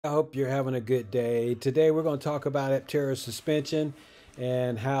I hope you're having a good day. Today we're going to talk about Aptera suspension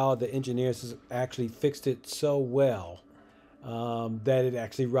and how the engineers has actually fixed it so well that it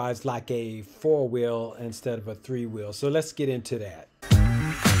actually rides like a four wheel instead of a three wheel. So let's get into that.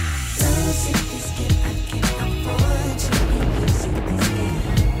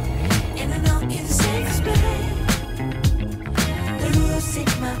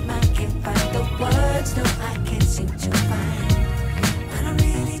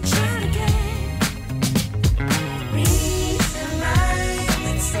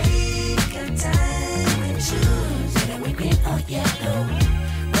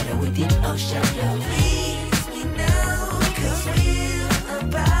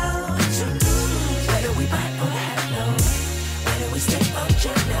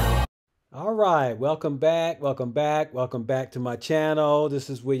 All right, welcome back, welcome back, welcome back to my channel. This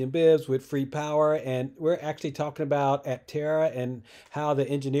is William Bibbs with Free Power, and we're actually talking about Aptera and how the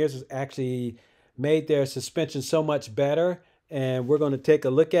engineers has actually made their suspension so much better. And we're going to take a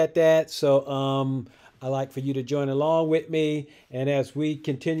look at that. So I'd like for you to join along with me, and as we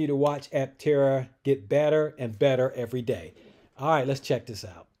continue to watch Aptera get better and better every day. All right, let's check this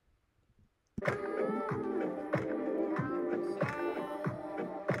out.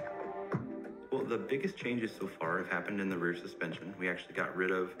 Well, the biggest changes so far have happened in the rear suspension. We actually got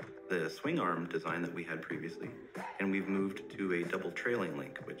rid of the swing arm design that we had previously, and we've moved to a double trailing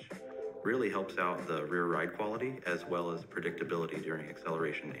link, which really helps out the rear ride quality as well as predictability during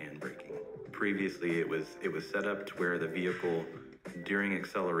acceleration and braking. Previously, it was set up to where the vehicle during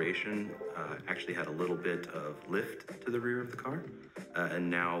acceleration actually had a little bit of lift to the rear of the car, and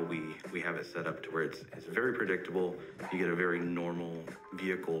now we have it set up to where it's very predictable. You get a very normal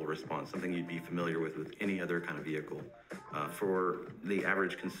vehicle response, something you'd be familiar with any other kind of vehicle. For the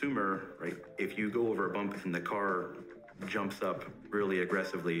average consumer, right, if you go over a bump and the car jumps up really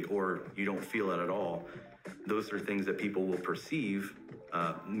aggressively or you don't feel it at all, those are things that people will perceive,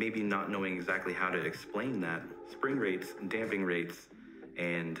 maybe not knowing exactly how to explain that. Spring rates, damping rates,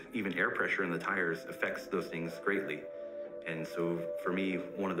 and even air pressure in the tires affects those things greatly. And so for me,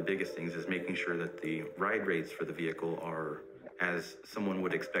 one of the biggest things is making sure that the ride rates for the vehicle are as someone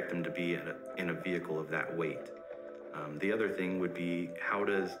would expect them to be in a vehicle of that weight. The other thing would be, how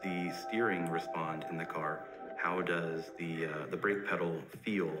does the steering respond in the car? How does the brake pedal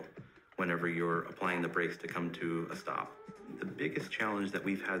feel whenever you're applying the brakes to come to a stop? The biggest challenge that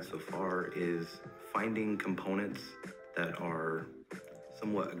we've had so far is finding components that are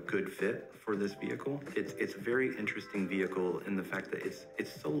somewhat a good fit for this vehicle. It's a very interesting vehicle in the fact that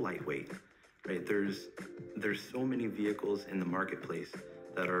it's so lightweight, right? There's so many vehicles in the marketplace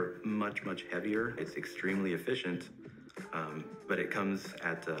that are much heavier. It's extremely efficient, but it comes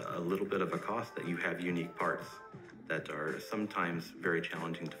at a little bit of a cost that you have unique parts that are sometimes very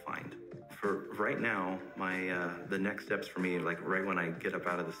challenging to find. For right now, the next steps for me, like right when I get up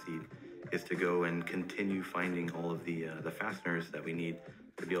out of the seat, is to go and continue finding all of the fasteners that we need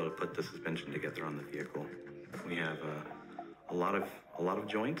to be able to put the suspension together on the vehicle. We have a lot of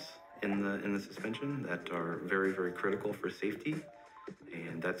joints in the suspension that are very critical for safety,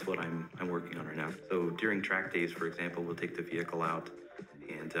 and that's what I'm working on right now. So during track days, for example, we'll take the vehicle out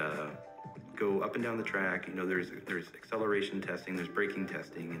and go up and down the track. You know, there's acceleration testing, there's braking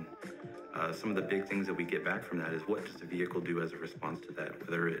testing, and some of the big things that we get back from that is, what does the vehicle do as a response to that?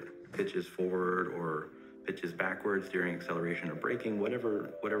 Whether it pitches forward or pitches backwards during acceleration or braking, whatever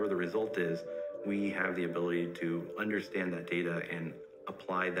the result is, we have the ability to understand that data and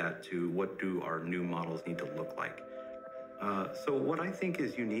apply that to what do our new models need to look like. So what I think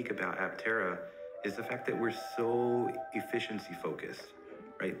is unique about Aptera is the fact that we're so efficiency focused,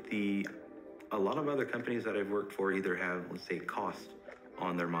 right? A lot of other companies that I've worked for either have, let's say, cost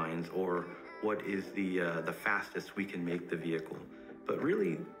on their minds, or what is the fastest we can make the vehicle. But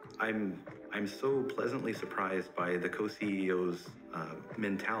really, I'm so pleasantly surprised by the co-CEO's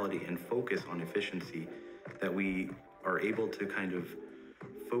mentality and focus on efficiency, that we are able to kind of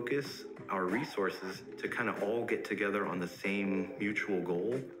focus our resources to kind of all get together on the same mutual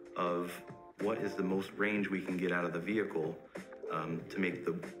goal of what is the most range we can get out of the vehicle to make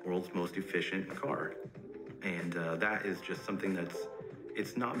the world's most efficient car. And that is just something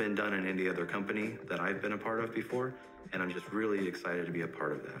it's not been done in any other company that I've been a part of before, and I'm just really excited to be a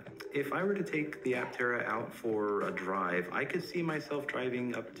part of that. If I were to take the Aptera out for a drive, I could see myself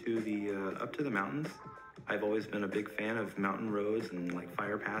driving up to the mountains. I've always been a big fan of mountain roads and like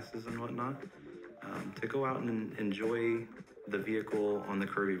fire passes and whatnot, to go out and enjoy the vehicle on the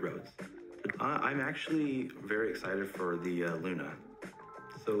curvy roads. I'm actually very excited for the Luna.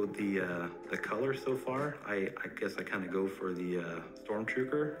 So the color so far, I guess I kind of go for the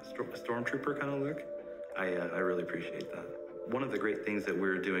stormtrooper kind of look. I really appreciate that. One of the great things that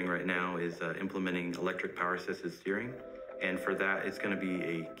we're doing right now is implementing electric power assisted steering, and for that, it's going to be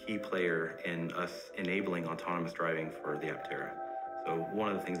a key player in us enabling autonomous driving for the Aptera. So one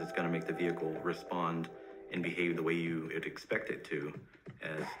of the things that's going to make the vehicle respond and behave the way you would expect it to,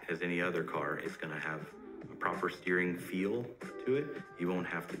 as any other car, is going to have a proper steering feel to it. You won't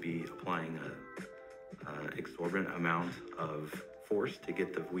have to be applying an exorbitant amount of force to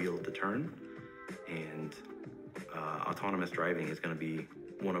get the wheel to turn. And autonomous driving is going to be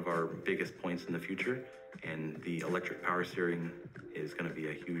one of our biggest points in the future, and the electric power steering is going to be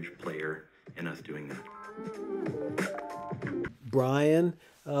a huge player in us doing that. Brian,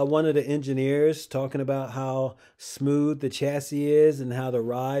 one of the engineers, talking about how smooth the chassis is and how the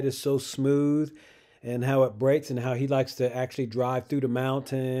ride is so smooth and how it brakes and how he likes to actually drive through the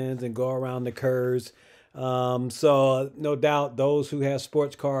mountains and go around the curves. So no doubt those who have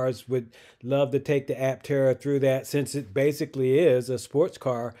sports cars would love to take the Aptera through that, since it basically is a sports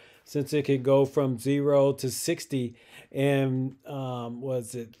car, since it can go from 0 to 60 in,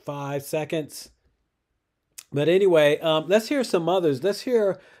 was it 5 seconds? But anyway, let's hear some others. Let's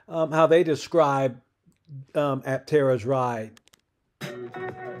hear how they describe Aptera's ride.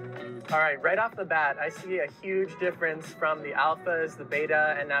 All right off the bat, I see a huge difference from the alphas, the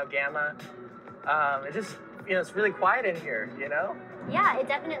beta, and now gamma. It just, it's really quiet in here, Yeah, it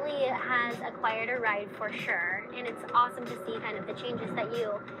definitely has a quieter ride for sure. And it's awesome to see kind of the changes that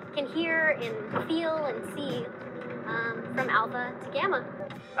you can hear and feel and see from alpha to gamma.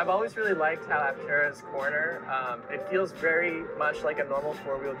 I've always really liked how Aptera's corner, it feels very much like a normal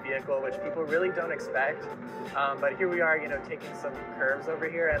four-wheeled vehicle, which people really don't expect. But here we are, taking some curves over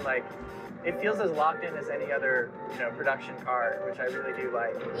here, and it feels as locked in as any other, production car, which I really do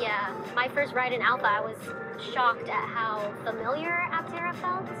like. Yeah, my first ride in Alpha, I was shocked at how familiar Aptera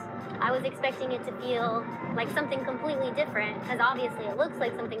felt. I was expecting it to feel like something completely different, because obviously it looks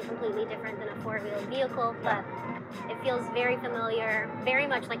like something completely different than a four-wheeled vehicle, but it feels very familiar, very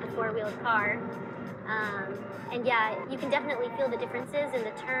much like a four-wheeled car. And yeah, you can definitely feel the differences in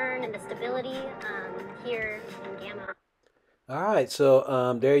the turn and the stability here in Gamma. All right,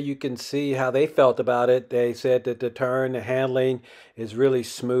 so there you can see how they felt about it. They said that the turn, the handling is really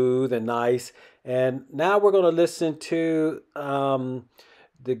smooth and nice. And now we're going to listen to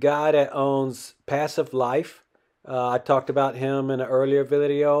the guy that owns Passive Life. I talked about him in an earlier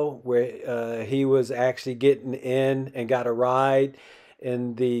video where he was actually getting in and got a ride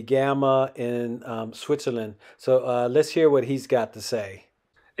in the Gamma in Switzerland. So let's hear what he's got to say.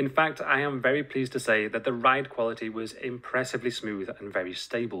 In fact, I am very pleased to say that the ride quality was impressively smooth and very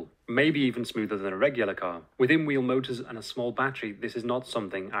stable, maybe even smoother than a regular car. With in-wheel motors and a small battery, this is not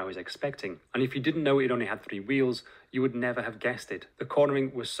something I was expecting. And if you didn't know it only had 3 wheels, you would never have guessed it. The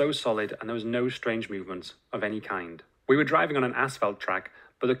cornering was so solid and there was no strange movements of any kind. We were driving on an asphalt track,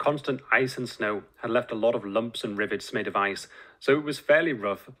 but the constant ice and snow had left a lot of lumps and rivets made of ice, so it was fairly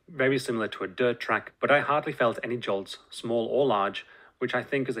rough, very similar to a dirt track, but I hardly felt any jolts, small or large, which I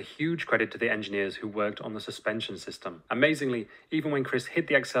think is a huge credit to the engineers who worked on the suspension system. Amazingly, even when Chris hit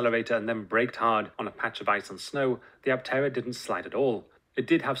the accelerator and then braked hard on a patch of ice and snow, the Aptera didn't slide at all. It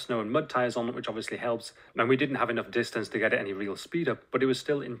did have snow and mud tyres on it, which obviously helps, and we didn't have enough distance to get any real speed up, but it was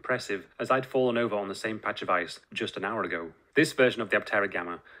still impressive, as I'd fallen over on the same patch of ice just an hour ago. This version of the Aptera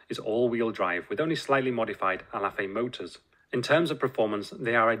Gamma is all-wheel drive with only slightly modified Alafe motors. In terms of performance,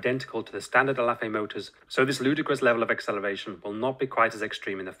 they are identical to the standard Alafe motors, so this ludicrous level of acceleration will not be quite as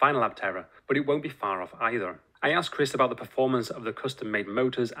extreme in the final Aptera, but it won't be far off either. I asked Chris about the performance of the custom-made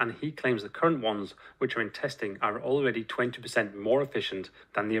motors, and he claims the current ones, which are in testing, are already 20% more efficient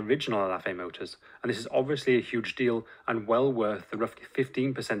than the original Alafe motors, and this is obviously a huge deal and well worth the roughly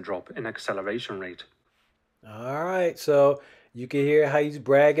 15% drop in acceleration rate. All right, so you can hear how he's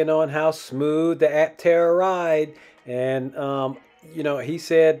bragging on how smooth the Aptera ride. And, he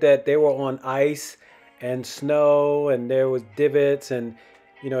said that they were on ice and snow and there was divots and,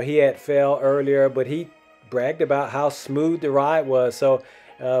 he had fell earlier, but he bragged about how smooth the ride was. So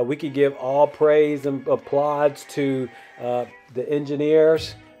we could give all praise and applause to the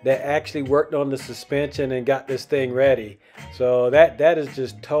engineers that actually worked on the suspension and got this thing ready. So that is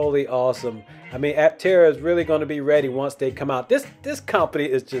just totally awesome. I mean, Aptera is really going to be ready once they come out. This company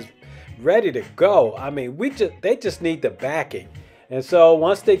is just ready to go. I mean, they just need the backing. And so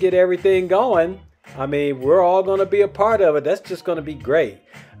once they get everything going, I mean, we're all going to be a part of it. That's just going to be great.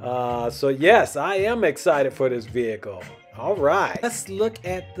 So yes, I am excited for this vehicle. All right. Let's look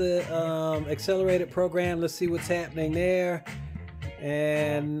at the accelerated program. Let's see what's happening there.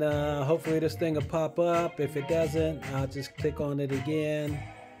 And hopefully this thing will pop up. If it doesn't, I'll just click on it again.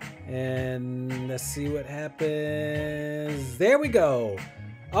 And let's see what happens. There we go.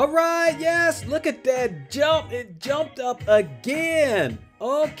 All right, yes, look at that jump. It jumped up again.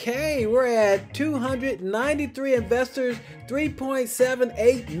 Okay, we're at 293 investors,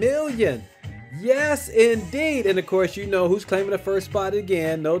 3.78 million. Yes, indeed. And of course, you know who's claiming the first spot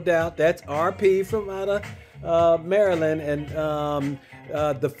again, no doubt. That's RP from out of Maryland. And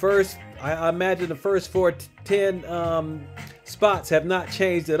the first, I imagine the first 10 spots have not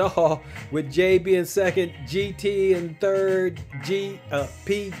changed at all, with JB in second, GT in third,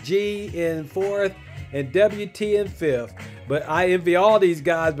 PG in fourth, and WT in fifth. But I envy all these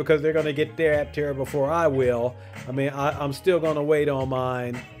guys because they're going to get their Aptera before I will. I mean, I'm still going to wait on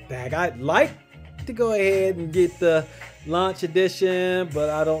mine. Dang, I'd like to go ahead and get the launch edition, but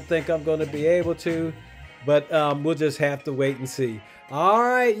I don't think I'm going to be able to. But we'll just have to wait and see. All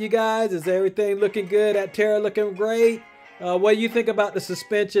right, you guys, is everything looking good? Aptera looking great? What do you think about the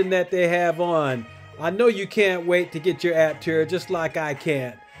suspension that they have on? I know you can't wait to get your Aptera just like I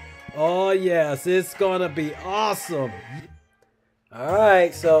can't. Oh yes, it's gonna be awesome. All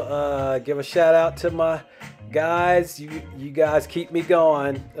right, so give a shout out to my guys. You guys keep me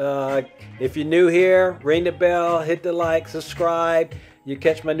going. If you're new here, ring the bell, hit the like, subscribe. You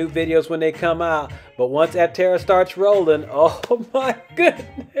catch my new videos when they come out. But once Aptera starts rolling, oh my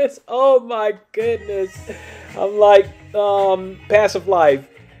goodness, oh my goodness. I'm like Passive Life.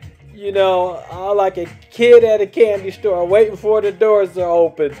 You know, I'm like a kid at a candy store waiting for the doors to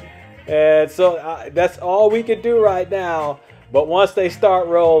open. And so that's all we can do right now. But once they start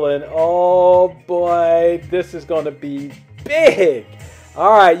rolling, oh boy, this is going to be big.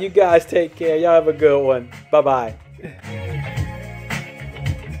 All right, you guys take care. Y'all have a good one. Bye-bye.